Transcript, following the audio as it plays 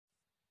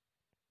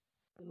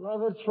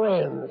Beloved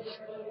friends,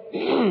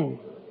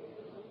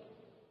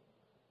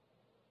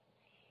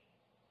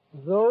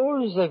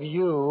 those of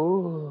you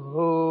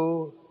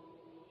who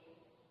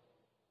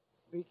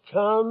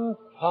become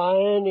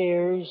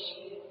pioneers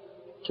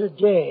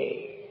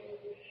today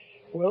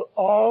will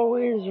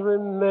always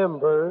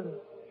remember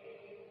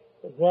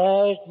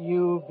that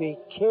you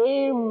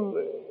became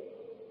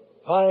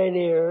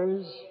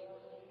pioneers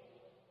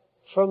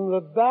from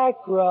the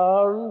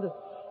background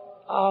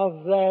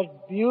of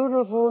that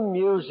beautiful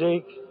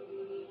music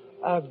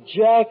of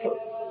Jack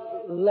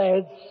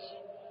Letts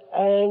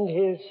and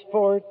his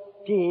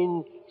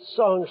 14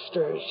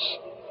 songsters.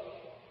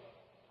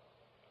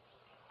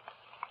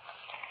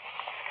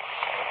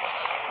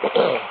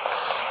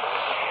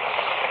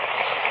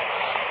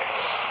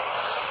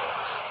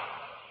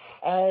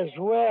 As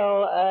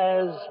well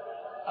as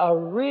a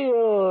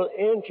real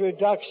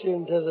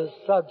introduction to the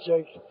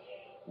subject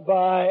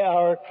by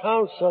our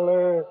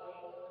counselor,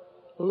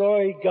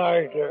 Lloyd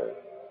Gardner.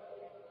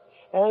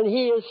 And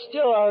he is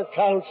still our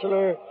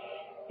counselor,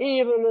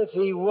 even if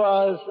he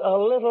was a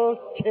little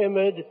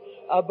timid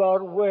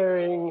about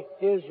wearing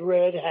his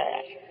red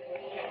hat.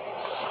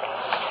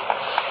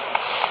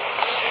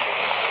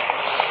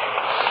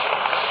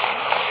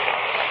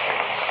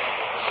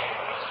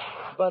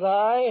 But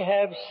I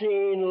have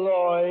seen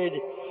Lloyd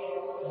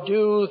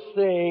do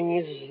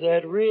things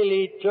that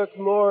really took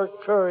more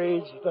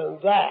courage than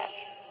that.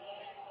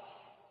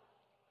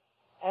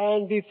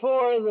 And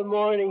before the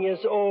morning is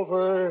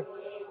over,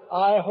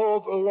 I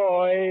hope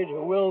Lloyd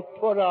will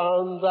put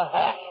on the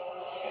hat.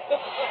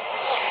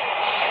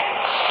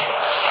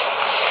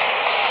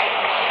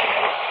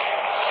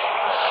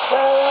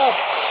 Stand up.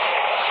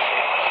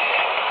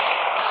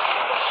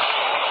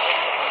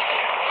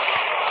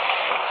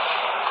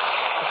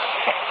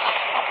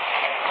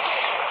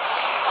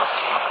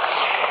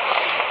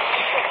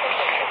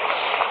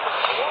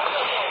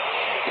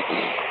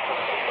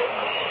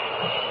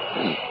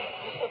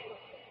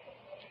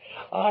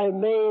 I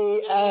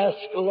may ask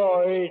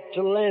Lloyd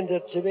to lend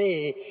it to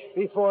me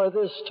before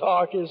this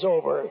talk is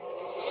over.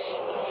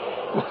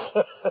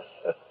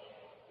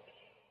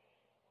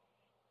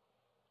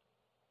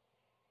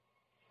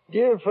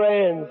 Dear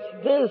friends,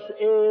 this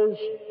is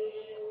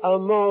a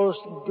most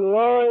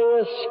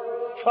glorious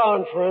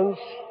conference,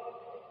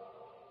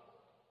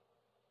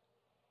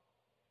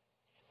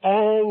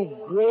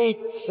 and great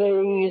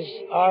things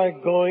are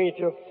going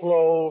to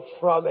flow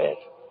from it.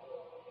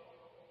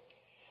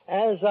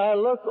 As I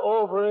look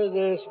over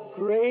this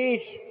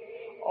great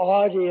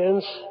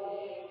audience,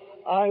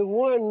 I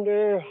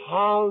wonder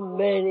how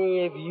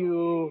many of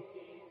you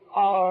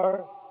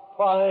are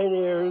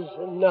pioneers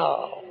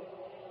now.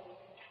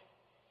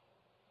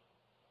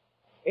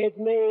 It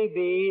may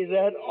be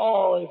that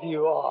all of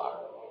you are.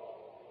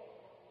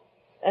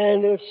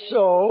 And if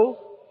so,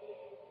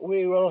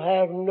 we will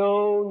have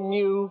no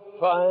new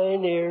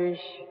pioneers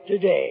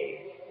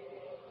today.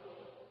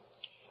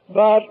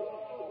 But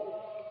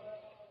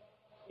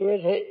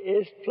it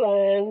is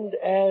planned,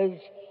 as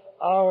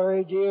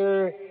our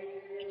dear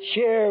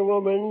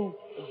chairwoman,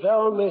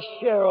 Velma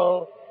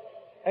Sherrill,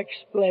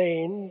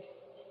 explained,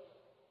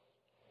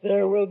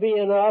 there will be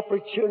an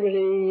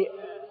opportunity,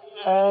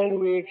 and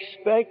we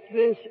expect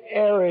this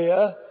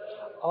area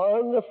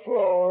on the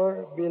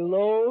floor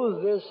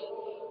below this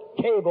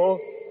table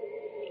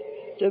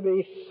to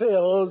be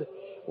filled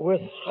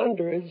with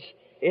hundreds,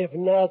 if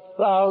not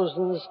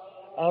thousands,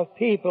 of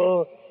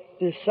people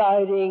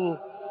deciding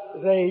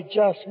they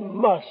just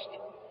must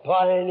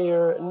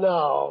pioneer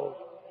now.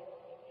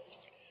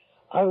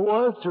 I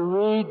want to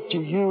read to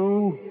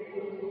you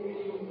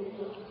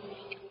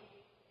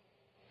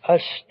a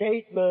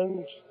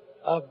statement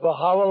of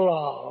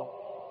Baha'u'llah,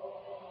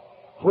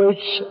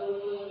 which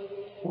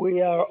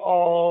we are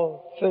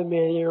all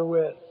familiar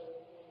with.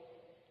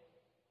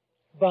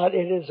 But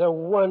it is a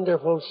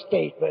wonderful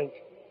statement.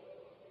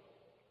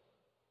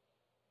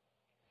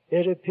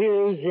 It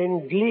appears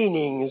in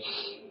Gleanings.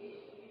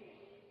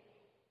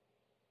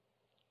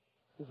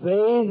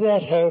 They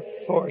that have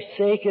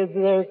forsaken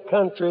their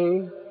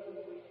country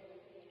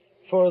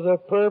for the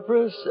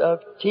purpose of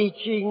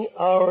teaching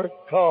our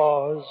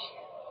cause,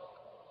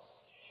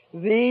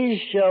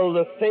 these shall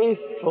the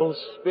faithful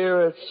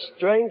Spirit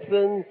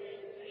strengthen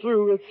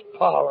through its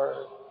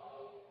power.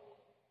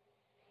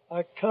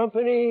 A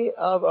company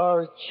of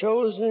our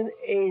chosen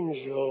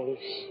angels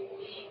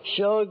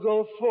shall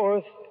go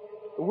forth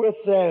with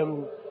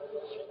them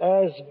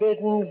as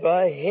bidden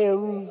by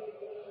Him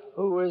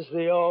who is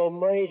the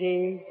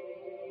Almighty,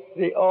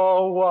 the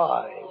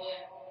All-Wise.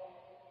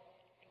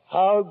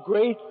 How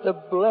great the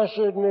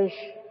blessedness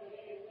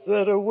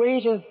that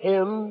awaiteth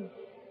him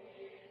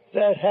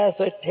that hath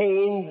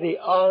attained the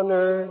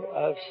honor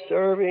of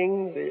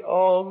serving the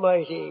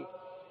Almighty.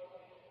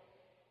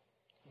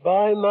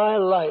 By my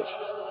life,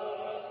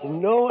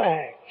 no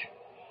act,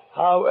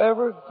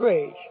 however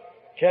great,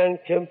 can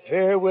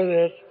compare with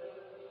it,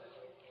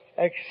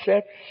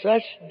 except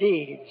such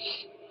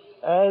deeds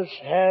as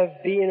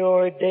have been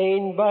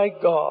ordained by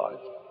God,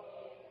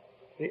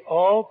 the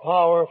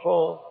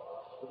all-powerful,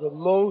 the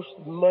most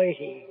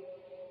mighty.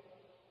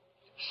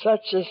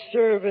 Such a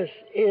service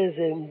is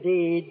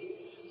indeed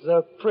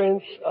the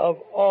prince of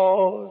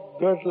all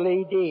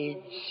goodly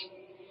deeds,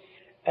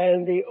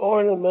 and the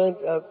ornament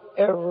of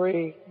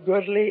every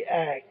goodly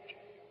act.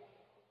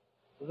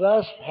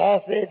 Thus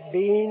hath it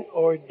been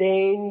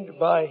ordained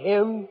by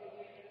him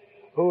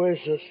who is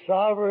the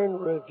sovereign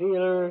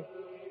revealer,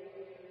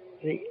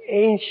 the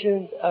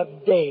Ancient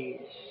of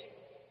Days.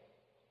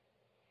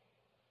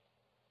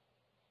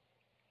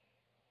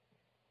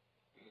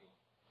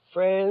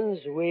 Friends,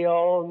 we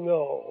all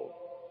know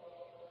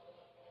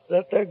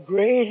that the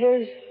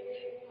greatest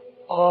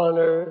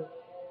honor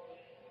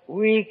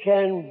we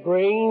can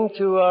bring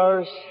to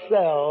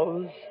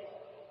ourselves,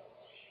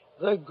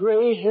 the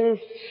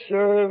greatest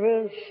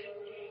service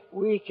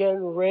we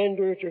can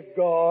render to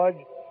God,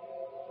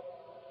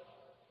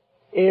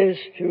 is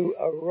to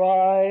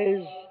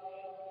arise,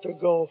 to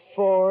go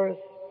forth,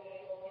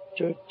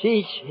 to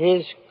teach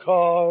His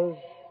cause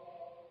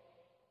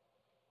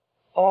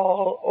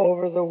all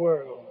over the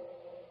world.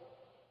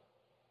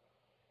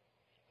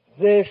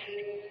 This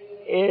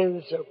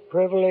is a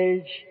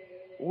privilege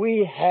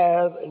we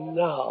have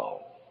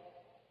now.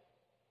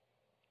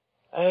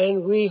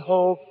 And we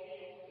hope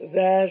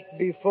that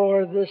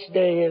before this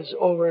day is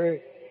over,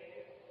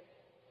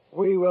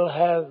 we will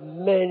have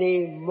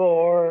many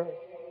more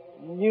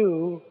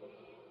new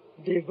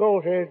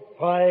devoted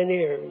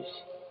pioneers.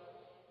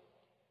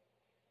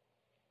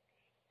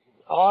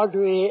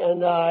 Audrey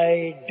and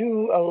I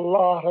do a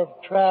lot of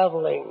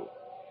traveling.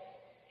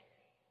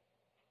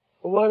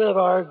 One of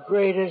our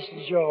greatest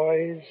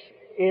joys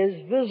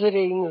is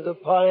visiting the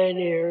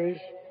pioneers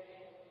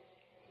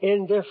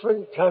in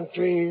different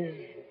countries,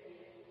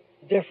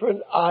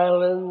 different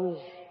islands,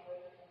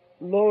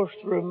 most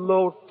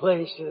remote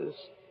places.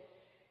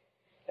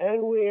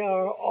 And we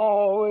are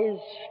always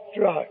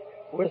struck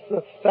with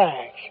the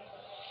fact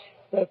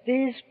that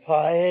these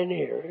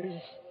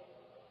pioneers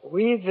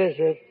we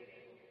visit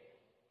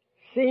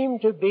seem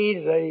to be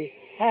the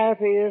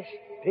happiest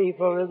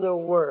people in the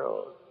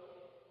world.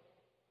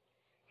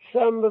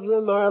 Some of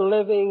them are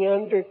living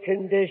under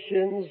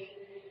conditions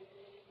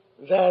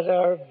that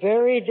are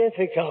very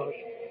difficult,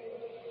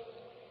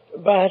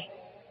 but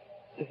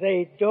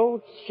they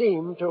don't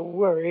seem to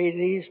worry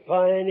these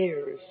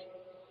pioneers.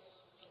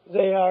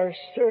 They are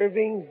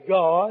serving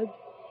God,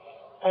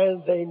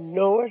 and they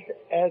know it,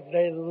 and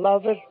they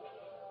love it,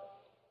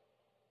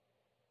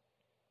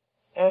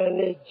 and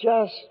it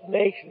just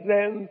makes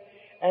them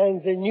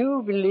and the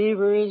new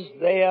believers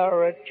they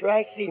are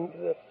attracting to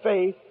the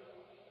faith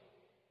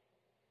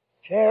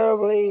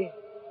terribly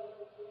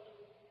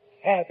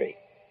happy.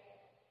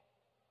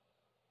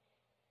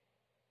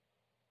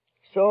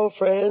 So,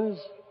 friends,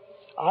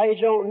 I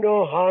don't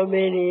know how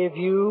many of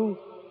you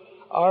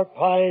are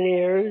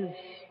pioneers,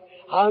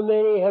 how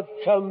many have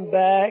come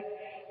back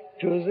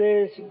to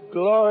this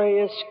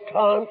glorious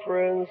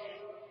conference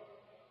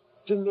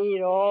to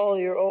meet all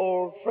your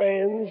old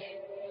friends,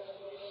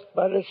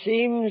 but it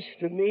seems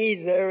to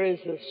me there is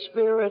a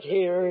spirit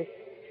here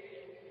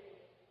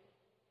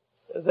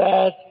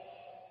that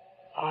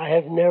I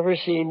have never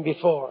seen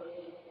before.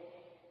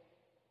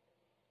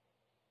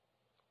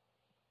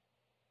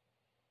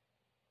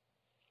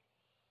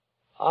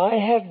 I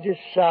have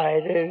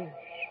decided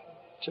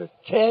to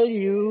tell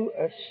you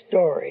a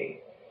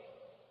story.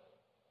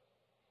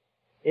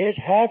 It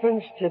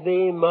happens to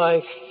be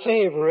my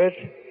favorite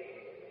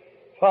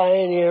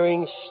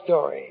pioneering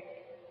story.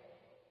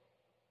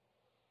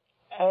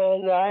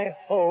 And I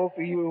hope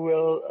you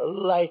will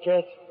like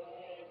it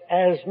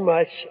as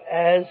much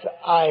as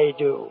I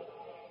do.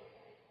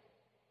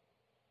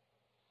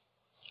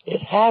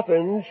 It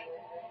happened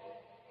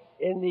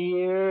in the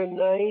year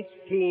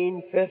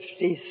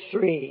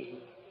 1953.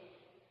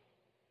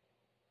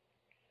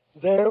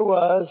 There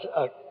was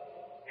a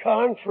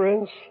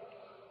conference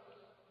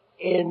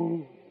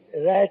in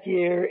that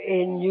year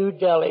in New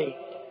Delhi.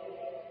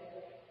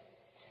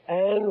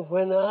 And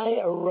when I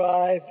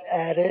arrived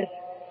at it,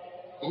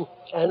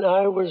 and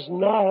I was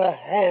not a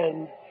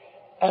hand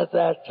at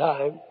that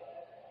time,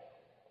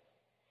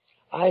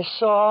 I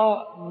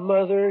saw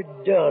Mother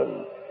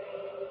Dunn,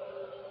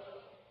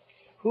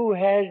 who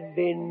had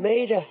been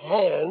made a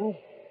hand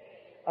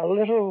a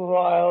little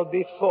while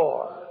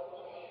before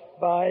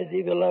by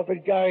the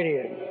beloved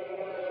guardian.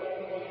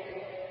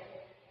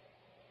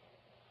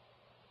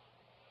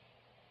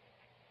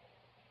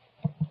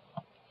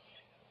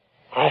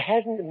 I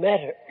hadn't met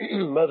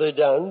her, Mother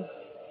Dunn,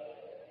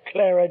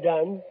 Clara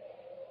Dunn.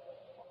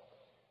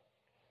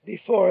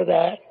 Before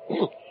that,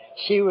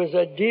 she was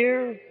a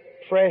dear,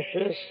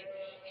 precious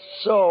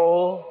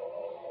soul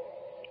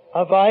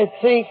of, I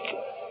think,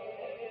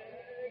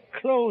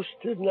 close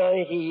to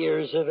 90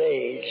 years of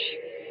age.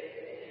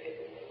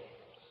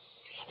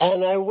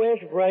 And I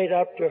went right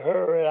up to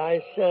her and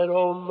I said,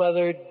 "Oh,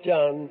 Mother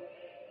Dunn,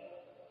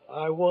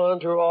 I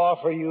want to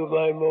offer you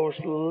my most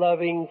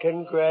loving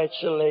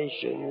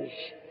congratulations."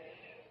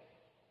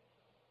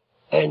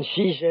 And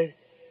she said,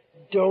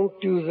 "Don't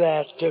do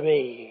that to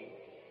me."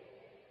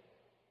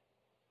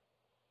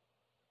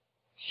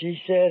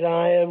 She said,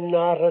 I am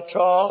not at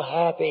all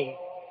happy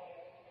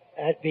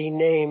at being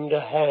named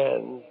a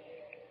hand.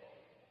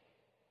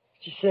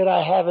 She said,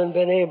 I haven't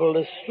been able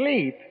to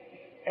sleep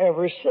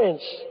ever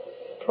since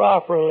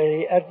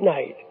properly at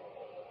night.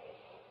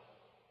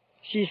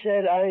 She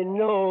said, I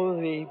know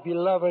the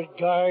beloved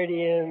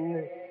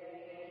guardian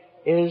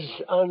is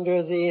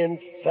under the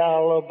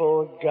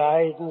infallible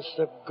guidance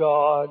of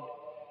God,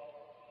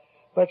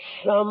 but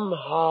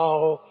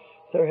somehow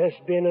there has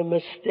been a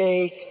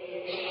mistake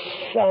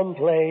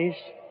someplace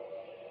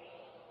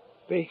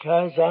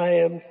because I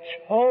am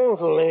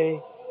totally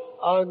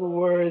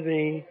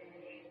unworthy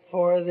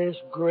for this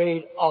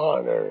great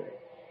honor.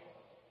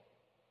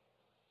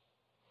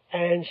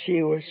 And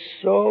she was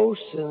so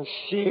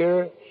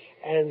sincere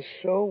and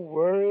so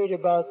worried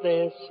about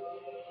this,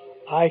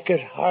 I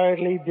could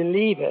hardly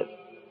believe it.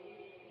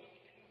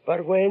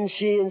 But when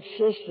she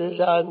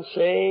insisted on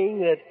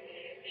saying that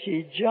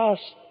she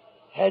just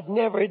had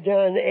never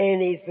done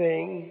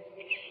anything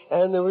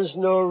and there was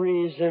no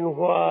reason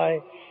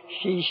why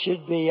she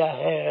should be a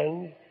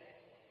hand,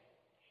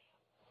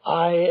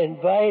 I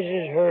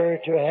invited her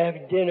to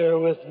have dinner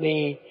with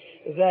me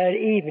that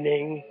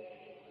evening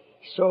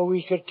so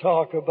we could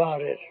talk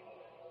about it.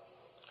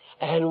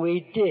 And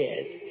we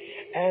did.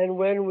 And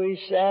when we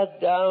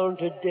sat down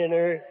to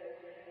dinner,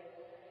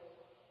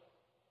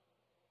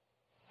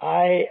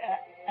 I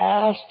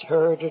asked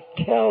her to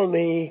tell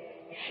me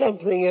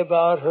something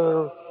about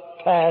her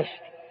past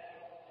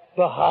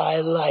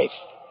Baha'i life.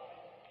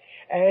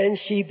 And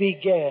she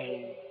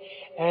began.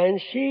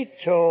 And she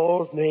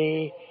told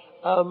me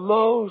a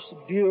most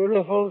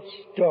beautiful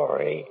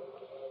story.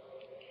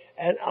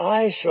 And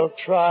I shall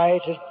try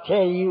to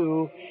tell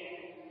you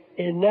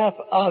enough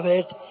of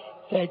it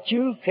that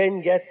you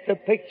can get the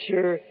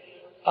picture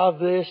of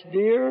this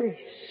dear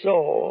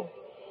soul,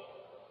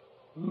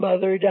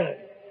 Mother Dunn,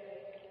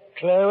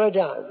 Clara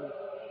Dunn,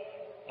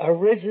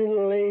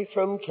 originally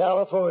from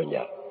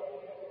California,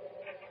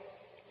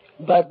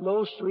 but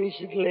most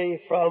recently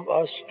from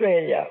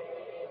Australia.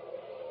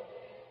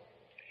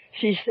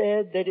 She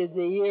said that in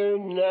the year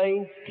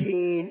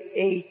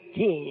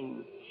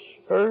 1918,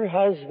 her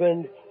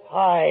husband,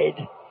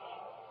 Hyde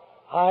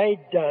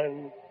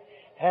Dunn,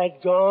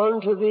 had gone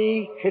to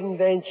the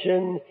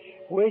convention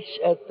which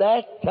at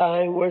that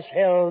time was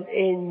held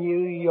in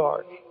New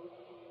York.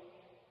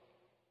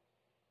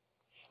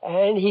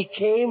 And he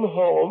came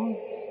home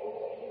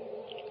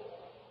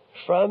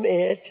from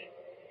it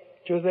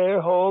to their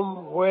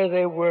home where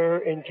they were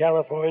in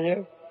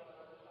California.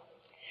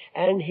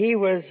 And he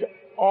was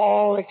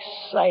all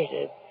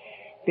excited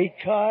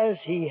because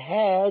he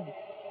had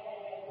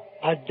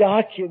a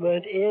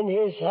document in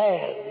his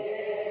hand.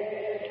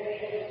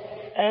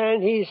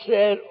 And he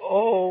said,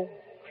 oh,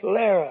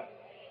 Clara,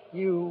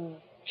 you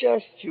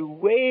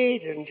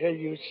wait until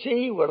you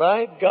see what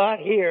I've got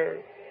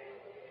here.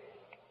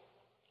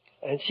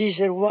 And she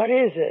said, what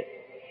is it?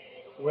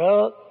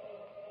 Well,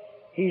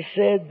 he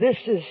said, this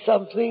is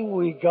something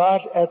we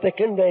got at the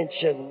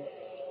convention,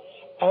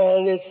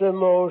 and it's the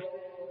most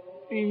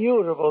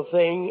beautiful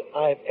thing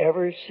I've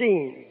ever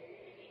seen.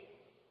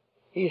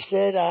 He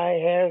said, I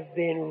have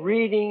been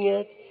reading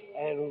it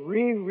and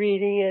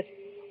rereading it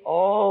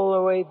all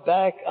the way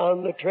back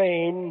on the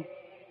train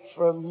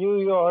from New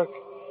York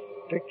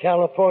to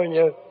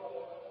California,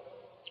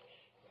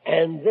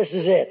 and this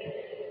is it.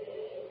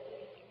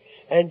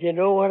 And you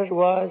know what it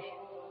was?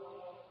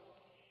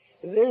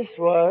 This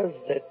was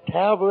the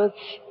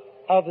tablets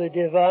of the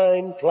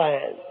divine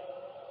plan,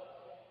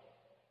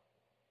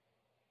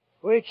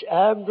 which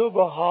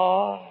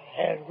Abdu'l-Baha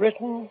had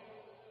written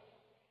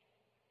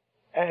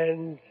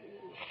and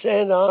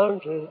sent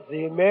on to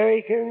the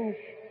Americans.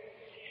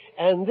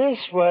 And this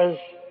was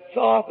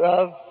thought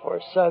of for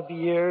some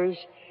years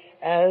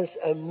as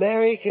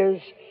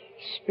America's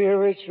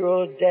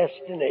spiritual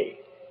destiny.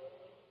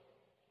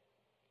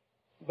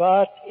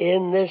 But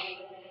in this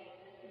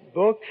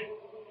book,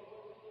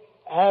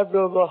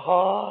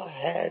 Abdu'l-Baha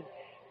had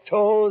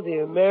told the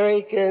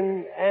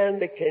American and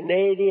the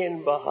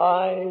Canadian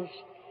Baha'is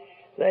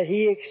that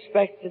he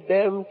expected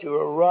them to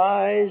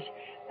arise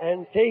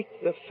and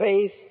take the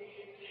faith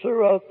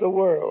throughout the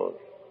world.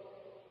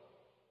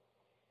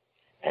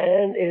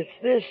 And it's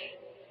this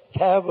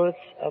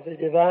tablets of the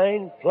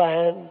divine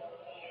plan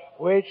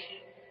which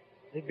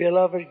the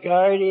beloved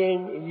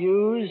guardian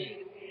used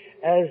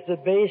as the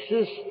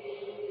basis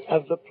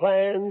of the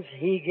plans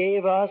he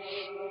gave us.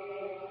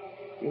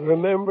 You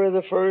remember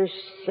the first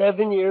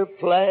 7-year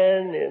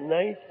plan in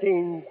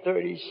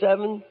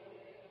 1937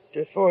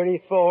 to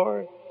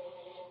 44,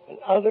 and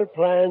other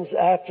plans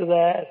after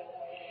that.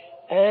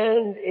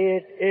 And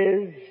it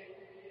is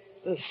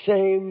the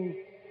same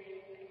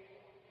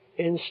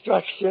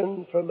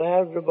instruction from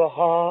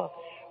Abdu'l-Baha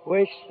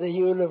which the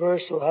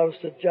Universal House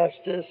of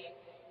Justice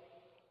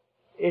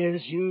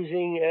is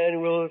using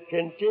and will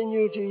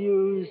continue to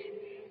use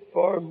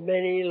for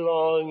many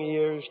long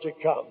years to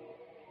come.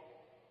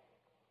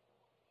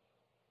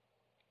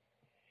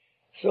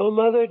 So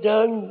Mother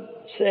Dunn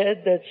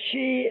said that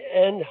she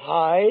and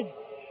Hyde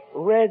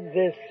read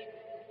this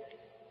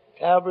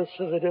tablets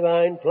of the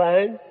divine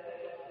plan.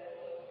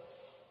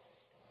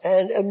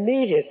 And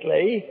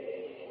immediately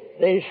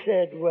they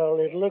said, well,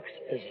 it looks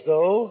as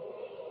though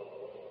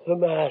the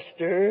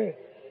Master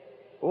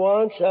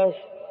wants us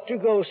to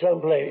go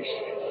someplace.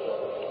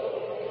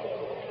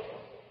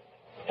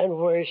 And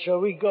where shall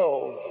we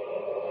go?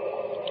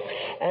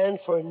 And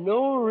for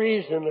no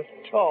reason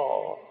at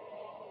all,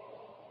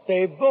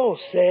 they both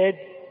said,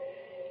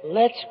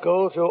 let's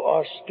go to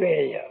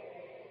Australia.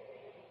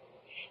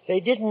 They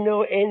didn't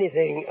know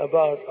anything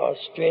about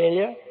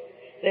Australia.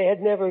 They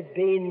had never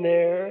been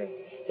there.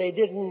 They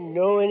didn't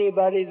know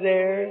anybody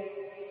there.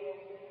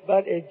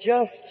 But it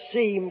just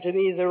seemed to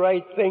be the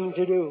right thing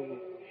to do.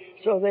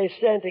 So they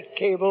sent a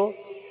cable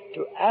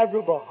to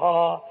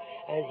Abdu'l-Baha,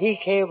 and he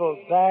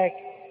cabled back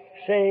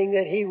saying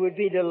that he would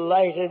be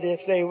delighted if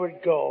they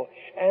would go.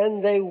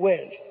 And they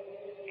went.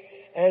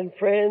 And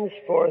friends,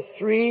 for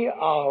 3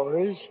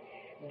 hours,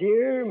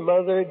 dear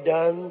Mother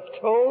Dunn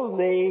told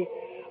me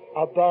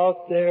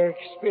about their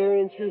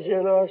experiences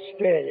in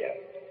Australia.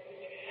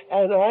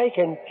 And I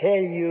can tell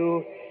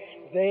you,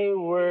 they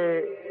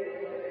were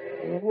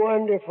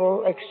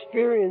wonderful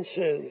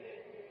experiences.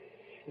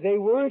 They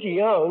weren't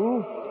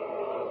young.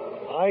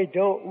 I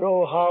don't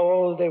know how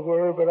old they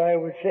were, but I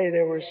would say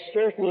they were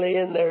certainly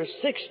in their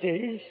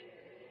 60s.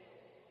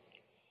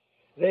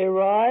 They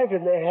arrived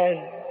and they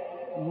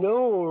had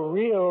no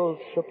real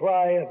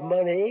supply of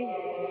money,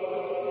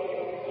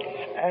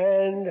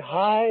 and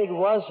Hyde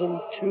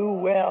wasn't too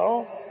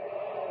well,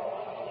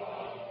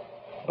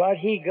 but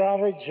he got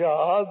a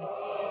job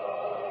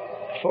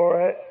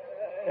for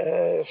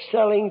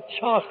selling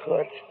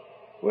chocolate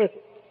with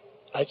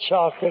a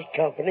chocolate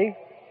company,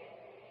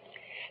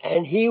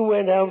 and he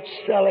went out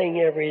selling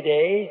every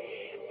day,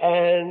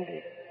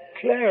 and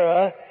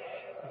Clara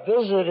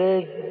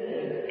visited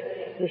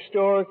the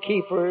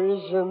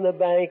storekeepers and the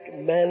bank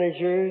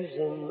managers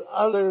and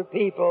other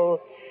people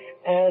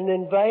and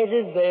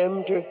invited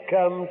them to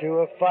come to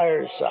a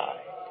fireside.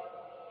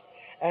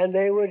 And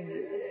they would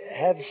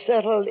have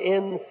settled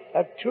in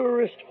a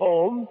tourist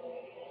home,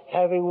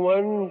 having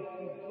one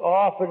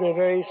often a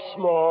very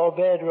small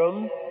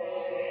bedroom,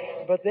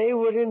 but they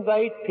would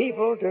invite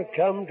people to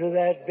come to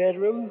that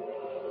bedroom.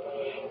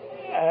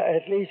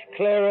 At least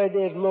Clara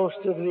did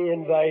most of the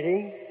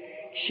inviting.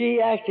 She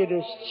acted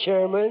as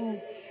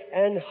chairman,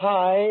 and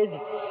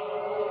Hyde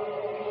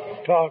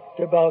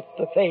talked about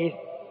the faith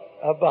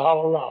of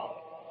Baha'u'llah.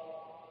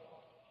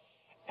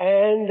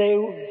 And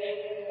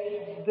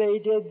they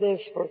did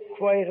this for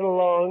quite a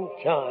long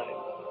time.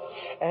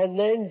 And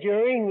then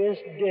during this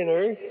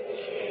dinner,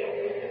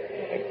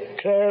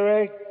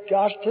 Clara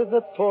got to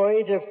the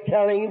point of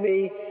telling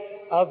me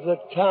of the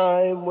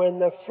time when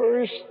the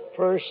first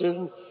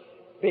person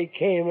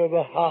became a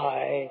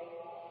Baha'i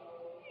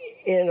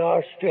in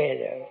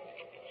Australia.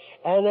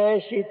 And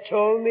as she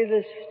told me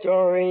the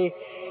story,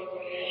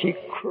 she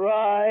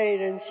cried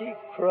and she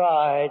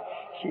cried.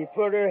 She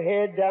put her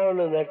head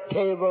down on the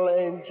table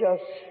and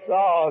just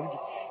sobbed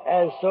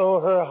as though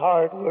her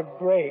heart would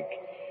break.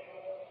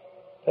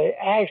 They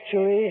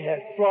actually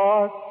had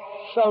brought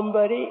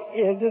somebody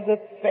into the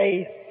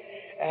faith,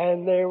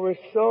 and they were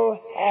so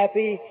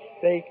happy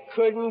they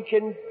couldn't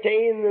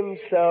contain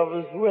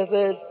themselves with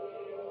it.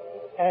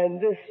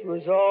 And this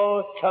was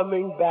all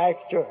coming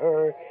back to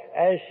her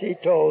as she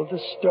told the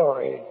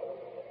story.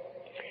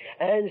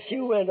 And she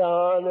went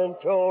on and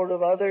told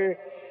of other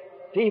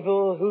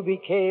people who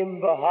became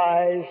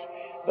Baha'is,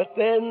 but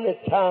then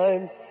the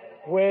time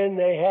when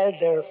they had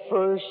their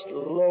first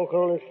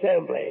local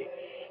assembly.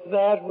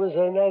 That was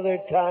another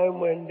time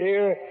when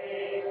dear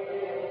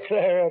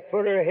Clara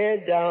put her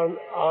head down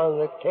on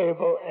the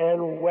table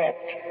and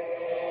wept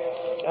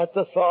at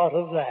the thought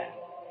of that.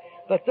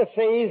 But the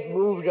faith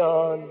moved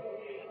on,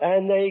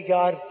 and they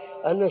got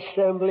an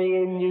assembly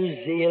in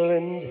New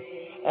Zealand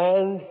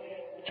and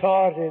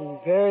taught in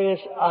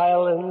various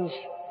islands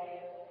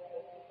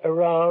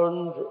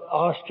around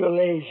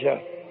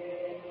Australasia.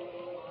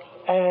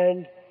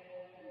 And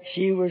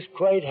she was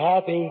quite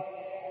happy,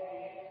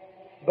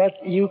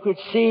 but you could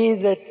see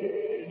that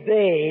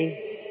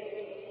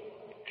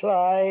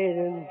Clyde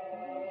and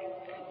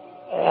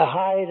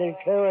Hyde and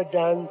Clara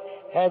Dunn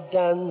had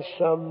done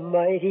some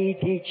mighty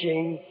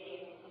teaching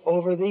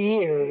over the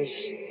years.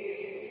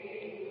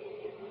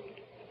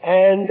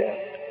 And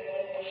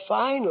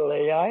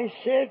finally I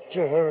said to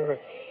her,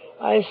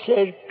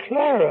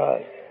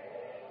 Clara,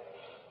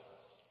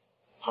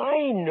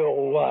 I know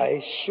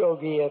why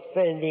Shoghi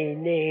Effendi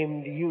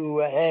named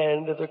you a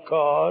hand to the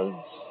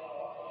cause.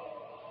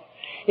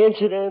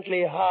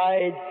 Incidentally,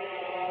 Hyde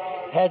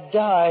had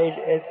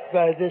died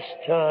by this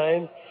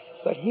time,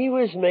 but he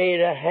was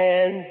made a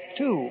hand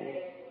too.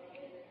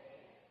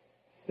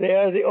 They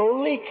are the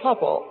only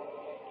couple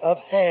of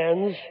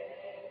hands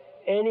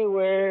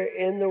anywhere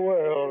in the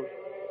world.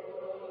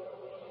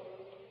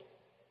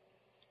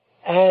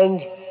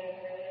 And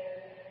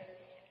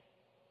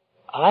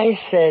I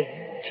said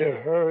to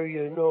her,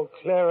 you know,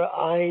 Clara,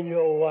 I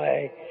know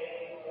why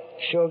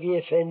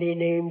Shoghi Effendi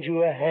named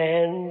you a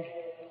hand.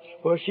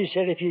 Well, she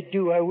said, if you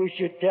do, I wish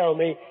you'd tell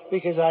me,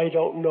 because I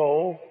don't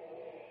know.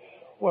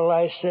 Well,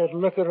 I said,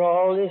 look at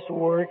all this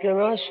work in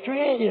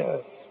Australia.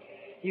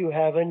 You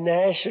have a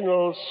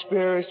national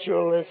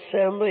spiritual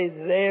assembly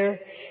there.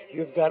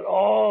 You've got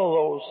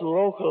all those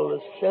local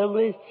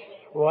assemblies.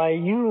 Why,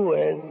 you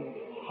and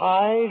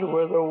Hyde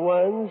were the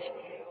ones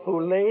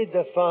who laid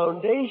the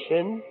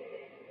foundation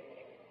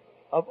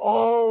of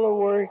all the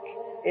work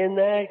in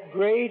that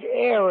great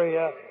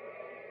area.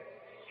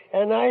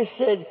 And I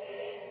said,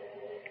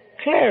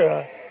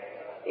 Clara,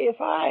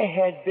 if I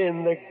had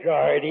been the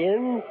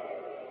guardian,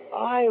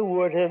 I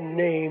would have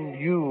named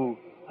you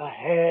a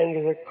hand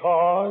of the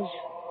cause.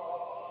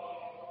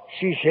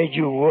 She said,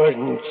 you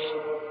wouldn't.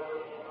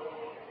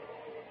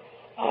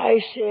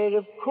 I said,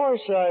 of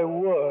course I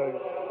would.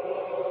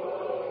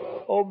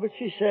 Oh, but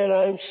she said,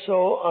 I'm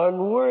so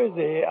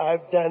unworthy.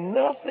 I've done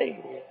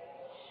nothing.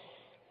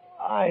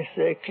 I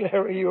said,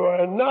 Clara, you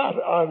are not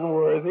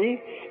unworthy,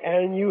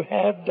 and you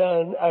have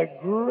done a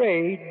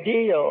great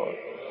deal.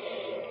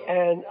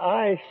 And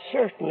I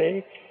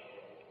certainly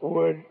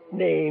would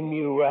name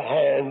you a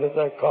hand of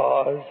the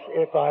cause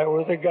if I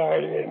were the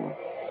guardian.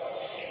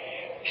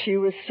 She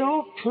was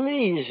so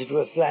pleased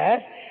with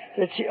that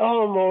she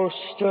almost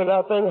stood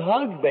up and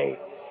hugged me.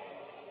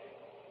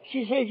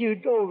 She said, you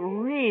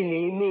don't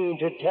really mean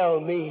to tell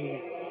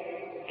me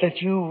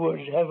that you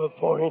would have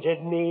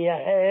appointed me a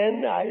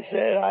hand? I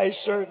said, I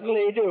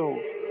certainly do.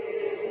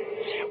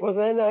 Well,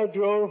 then I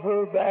drove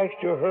her back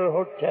to her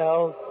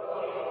hotel,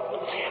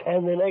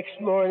 and the next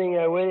morning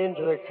I went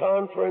into the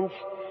conference,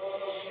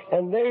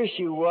 and there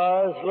she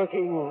was,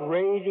 looking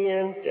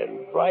radiant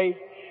and bright,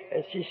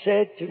 and she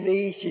said to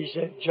me, she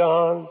said,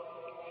 John,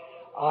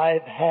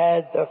 I've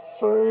had the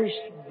first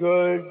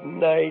good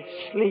night's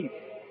sleep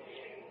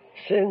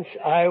since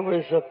I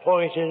was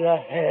appointed a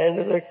hand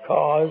of the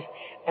cause,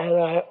 and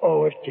I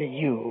owe it to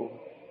you.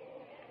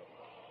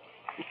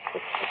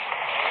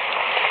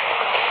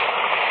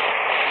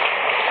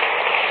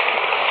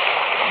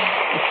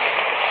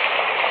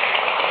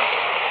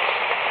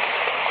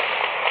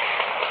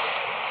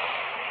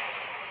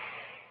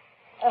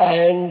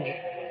 And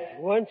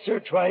once or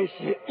twice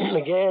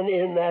again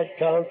in that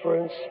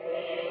conference,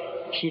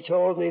 she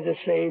told me the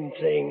same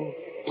thing.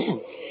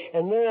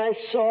 And then I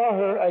saw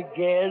her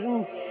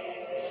again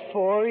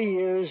 4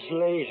 years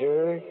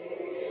later,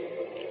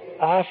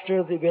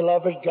 after the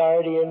beloved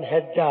guardian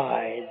had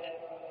died.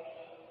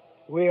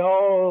 We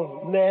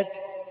all met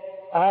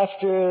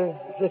after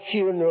the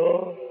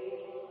funeral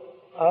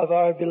of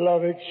our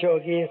beloved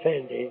Shoghi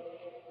Effendi.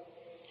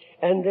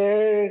 And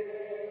there,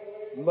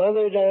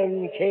 Mother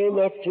Dunn came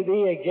up to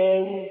me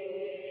again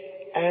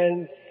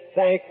and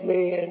thanked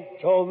me and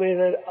told me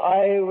that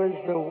I was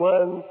the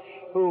one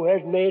who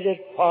had made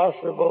it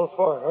possible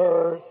for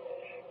her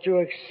to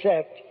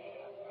accept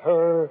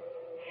her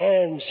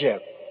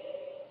handship.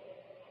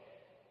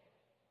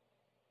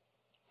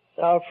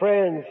 Now,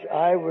 friends,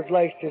 I would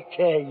like to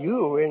tell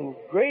you in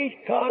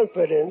great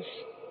confidence,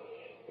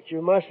 but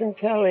you mustn't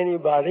tell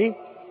anybody,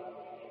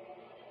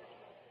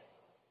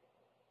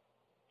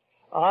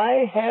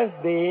 I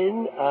have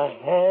been a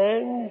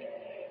hand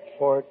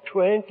for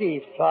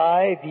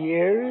 25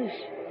 years,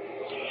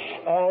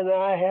 and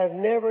I have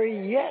never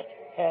yet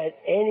had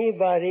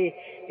anybody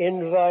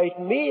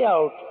invite me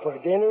out for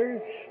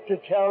dinner to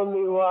tell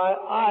me why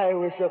I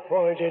was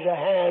appointed a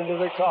hand of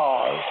the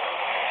cause.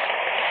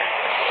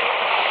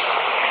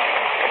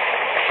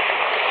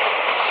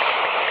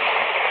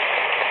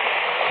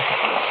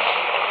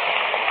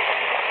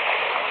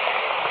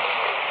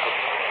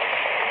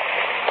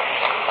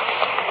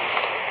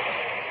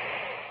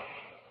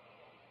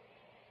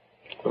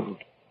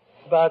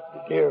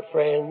 But, dear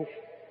friends,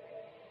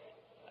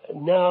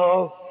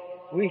 now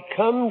we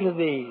come to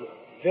the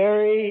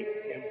very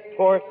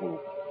important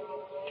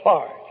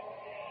part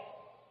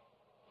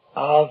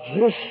of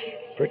this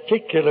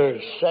particular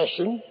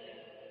session,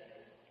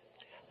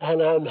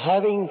 and I'm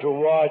having to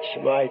watch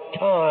my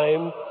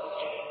time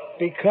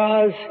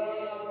because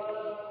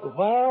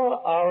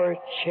while our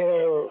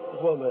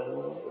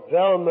chairwoman,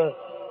 Velma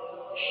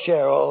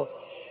Sherrill,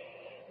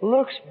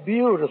 looks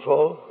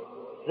beautiful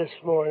this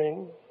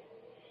morning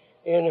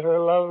in her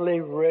lovely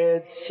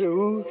red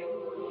suit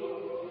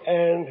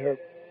and her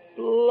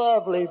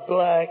lovely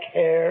black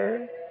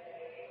hair,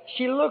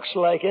 she looks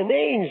like an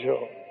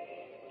angel.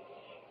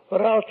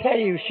 But I'll tell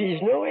you,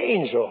 she's no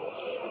angel.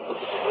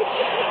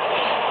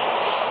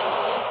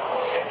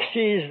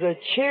 She's the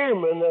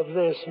chairman of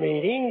this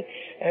meeting,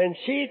 and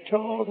she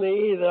told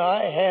me that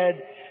I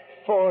had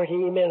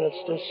 40 minutes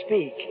to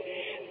speak.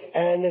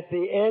 And at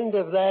the end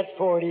of that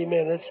 40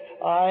 minutes,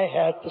 I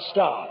had to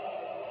stop.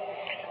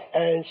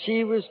 And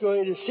she was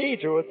going to see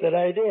to it that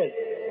I did.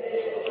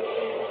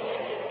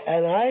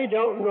 And I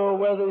don't know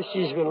whether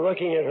she's been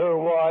looking at her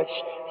watch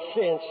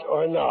since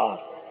or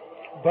not.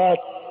 But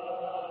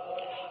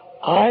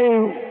I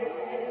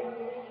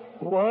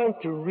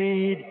want to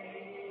read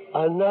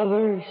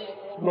another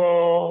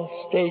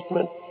small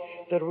statement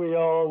that we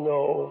all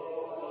know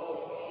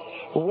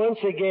Once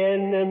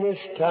again, and this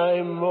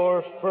time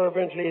more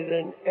fervently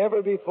than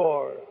ever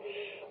before,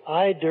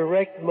 I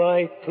direct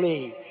my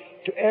plea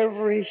to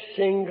every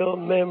single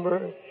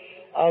member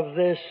of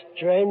this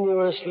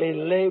strenuously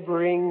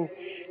laboring,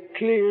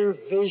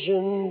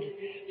 clear-visioned,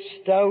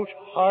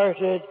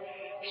 stout-hearted,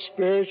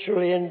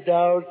 spiritually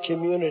endowed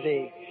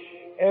community,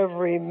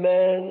 every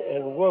man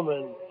and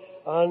woman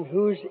on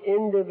whose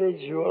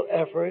individual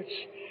efforts,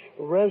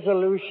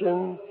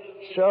 resolution,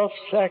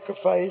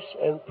 self-sacrifice,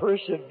 and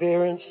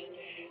perseverance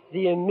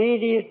the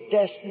immediate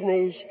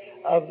destinies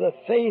of the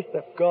faith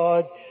of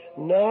God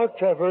now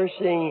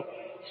traversing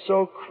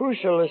so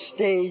crucial a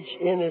stage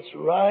in its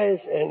rise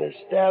and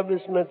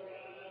establishment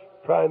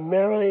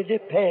primarily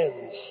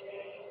depends,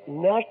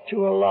 not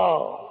to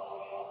allow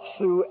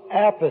through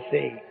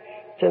apathy,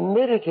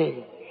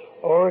 timidity,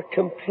 or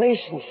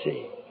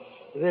complacency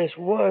this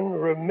one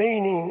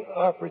remaining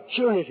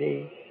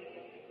opportunity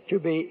to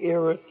be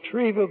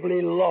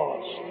irretrievably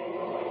lost.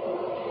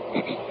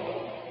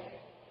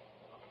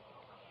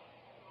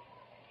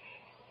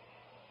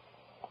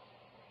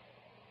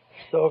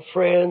 So,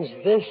 friends,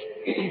 this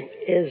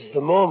is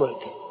the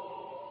moment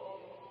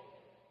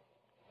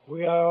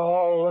we are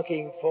all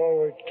looking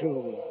forward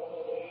to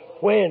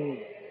when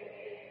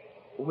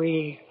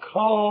we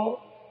call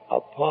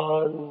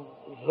upon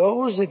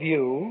those of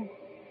you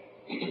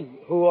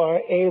who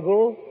are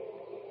able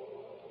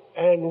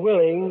and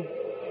willing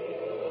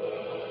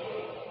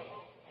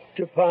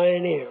to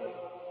pioneer.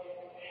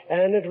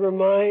 And it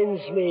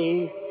reminds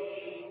me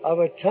of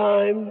a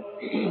time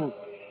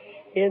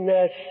in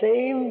that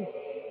same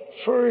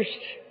first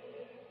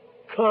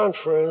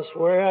conference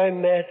where I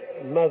met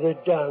Mother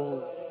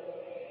Dunn.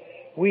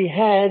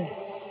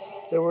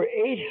 There were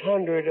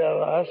 800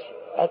 of us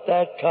at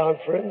that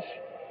conference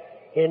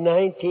in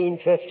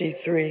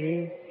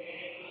 1953,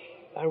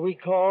 and we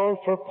called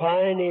for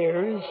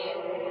pioneers.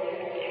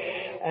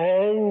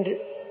 And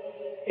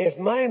if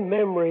my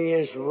memory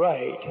is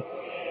right,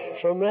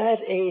 from that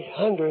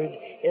 800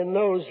 in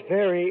those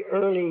very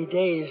early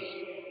days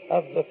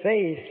of the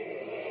faith,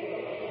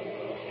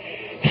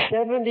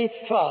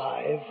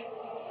 75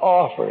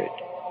 offered.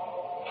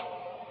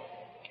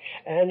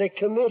 And a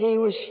committee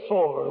was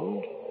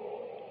formed,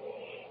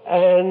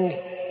 and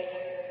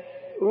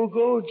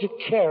Ugo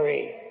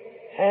Jacari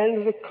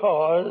and the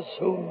cause,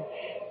 whom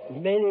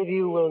many of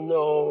you will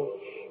know,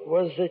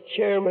 was the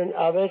chairman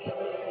of it,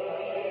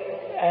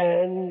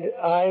 and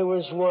I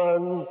was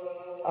one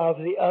of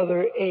the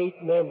other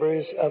 8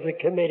 members of the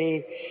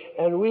committee,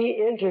 and we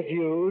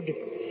interviewed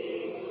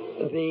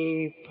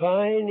the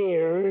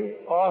pioneer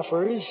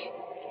offers,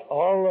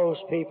 all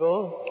those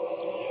people,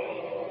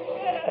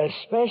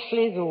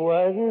 especially the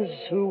ones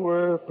who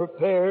were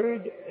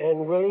prepared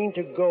and willing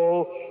to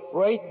go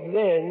right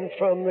then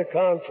from the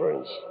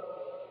conference.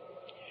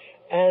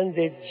 And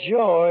the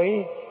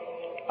joy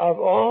of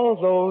all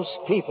those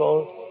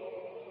people,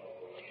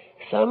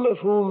 some of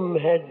whom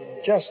had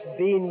just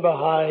been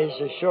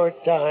Baha'is a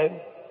short time,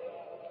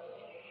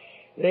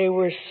 they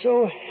were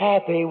so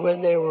happy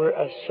when they were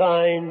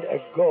assigned a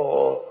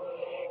goal.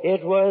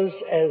 It was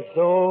as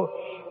though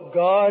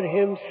God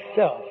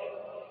Himself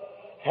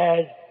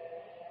had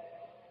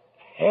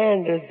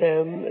handed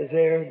them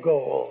their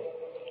goal.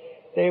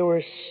 They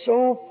were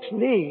so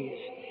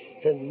pleased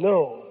to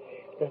know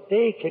that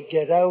they could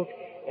get out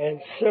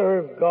and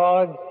serve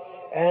God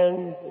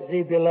and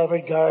the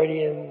beloved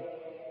guardian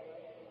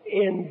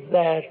in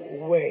that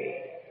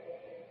way.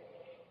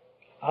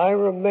 I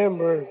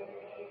remember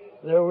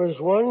there was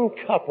one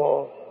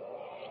couple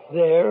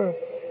there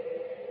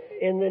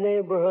in the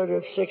neighborhood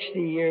of 60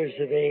 years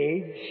of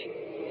age.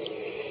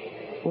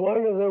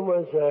 One of them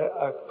was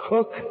a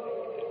cook,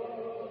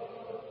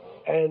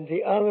 and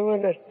the other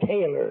one a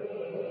tailor.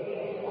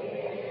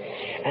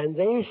 And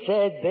they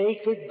said they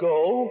could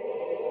go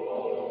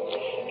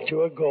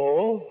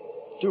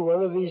to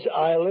one of these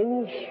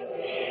islands.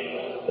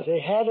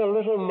 They had a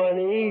little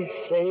money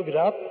saved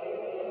up.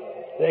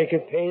 They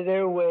could pay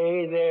their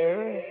way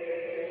there,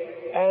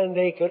 and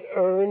they could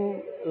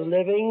earn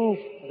livings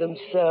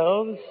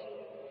themselves,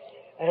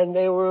 and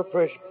they were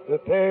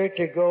prepared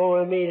to go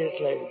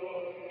immediately.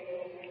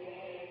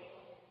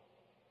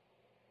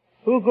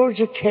 Ugo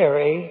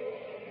Jacari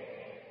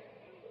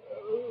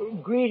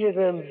greeted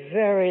them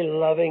very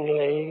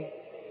lovingly,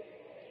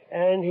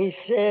 and he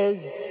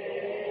said,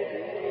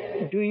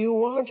 "Do you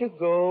want to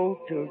go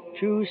to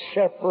 2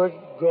 separate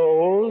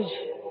goals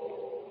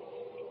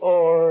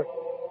or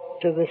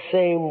to the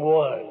same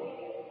one?"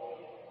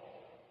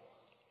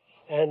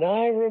 And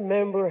I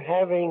remember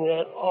having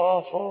that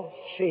awful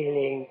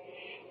feeling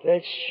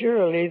that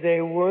surely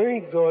they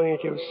weren't going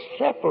to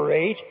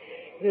separate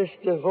this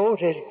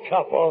devoted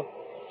couple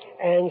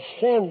and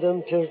send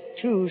them to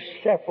 2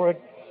 separate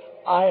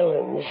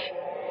islands,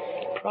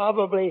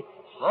 probably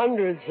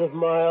hundreds of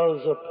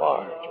miles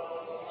apart.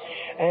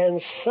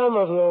 And some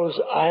of those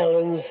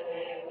islands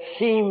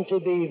seemed to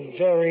be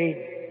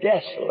very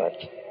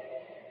desolate.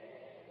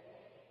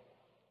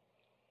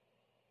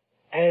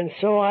 And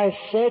so I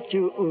said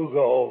to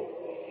Ugo,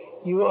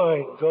 You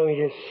aren't going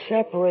to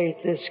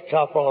separate this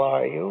couple,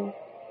 are you?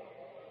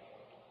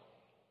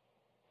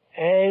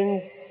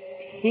 And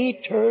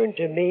he turned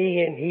to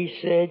me and he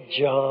said,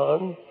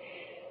 John,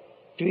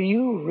 do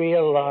you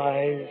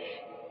realize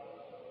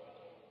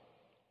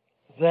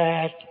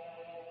that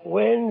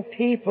when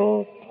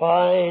people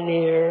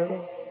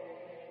pioneer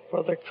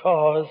for the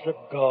cause of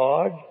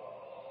God,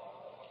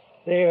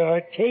 they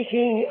are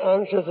taking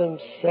unto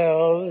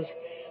themselves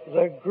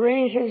the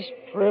greatest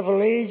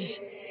privilege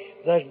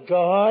that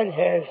God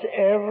has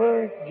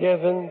ever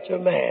given to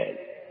man.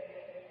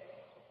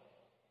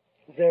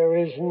 There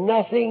is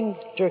nothing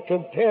to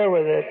compare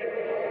with it.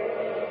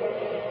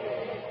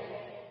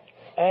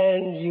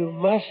 And you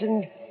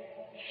mustn't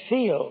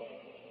feel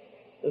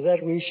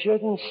that we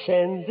shouldn't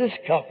send this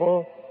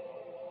couple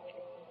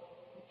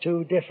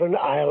to different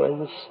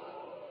islands.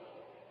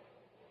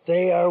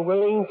 They are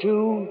willing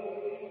to,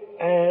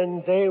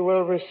 and they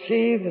will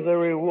receive the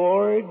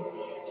reward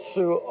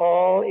through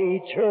all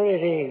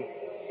eternity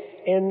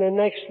in the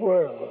next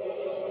world.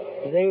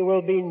 They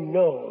will be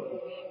known.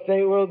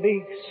 They will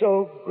be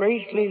so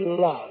greatly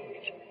loved.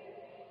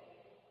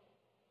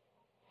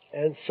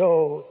 And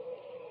so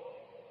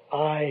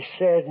I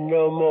said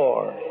no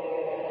more.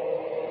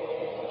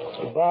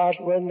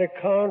 But when the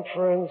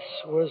conference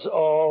was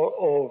all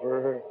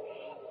over,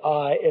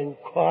 I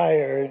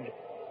inquired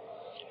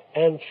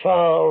and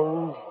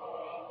found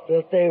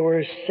that they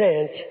were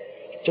sent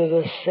to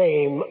the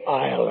same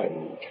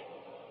island.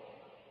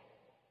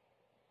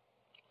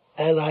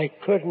 And I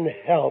couldn't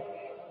help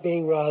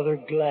being rather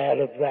glad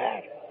of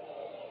that,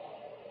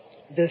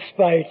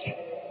 despite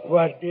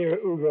what dear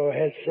Ugo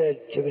had said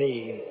to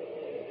me.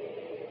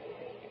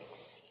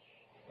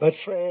 But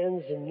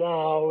friends,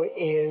 now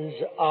is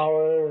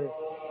our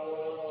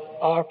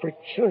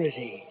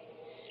opportunity,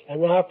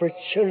 an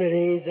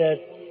opportunity that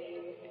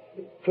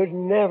could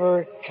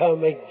never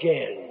come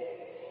again.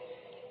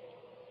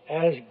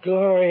 As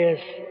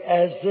glorious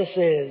as this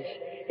is,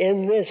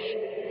 in this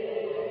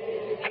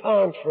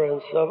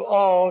conference of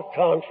all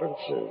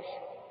conferences,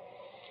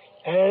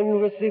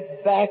 and with the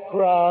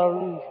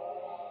background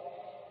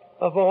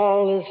of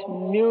all this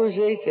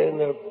music and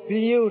the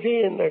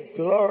beauty and the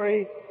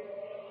glory,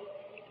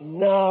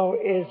 now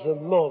is the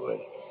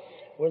moment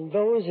when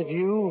those of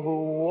you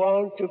who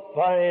want to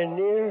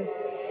pioneer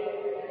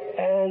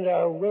and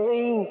are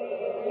willing,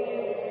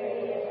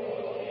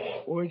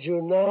 would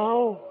you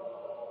now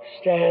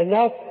stand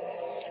up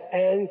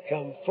and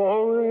come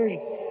forward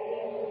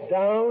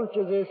down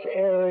to this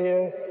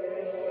area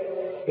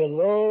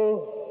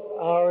below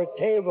our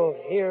table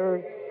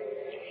here,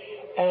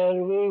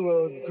 and we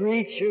will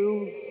greet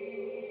you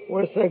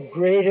with the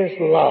greatest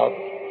love.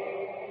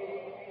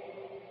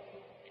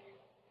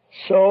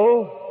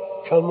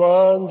 So, come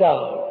on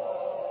down.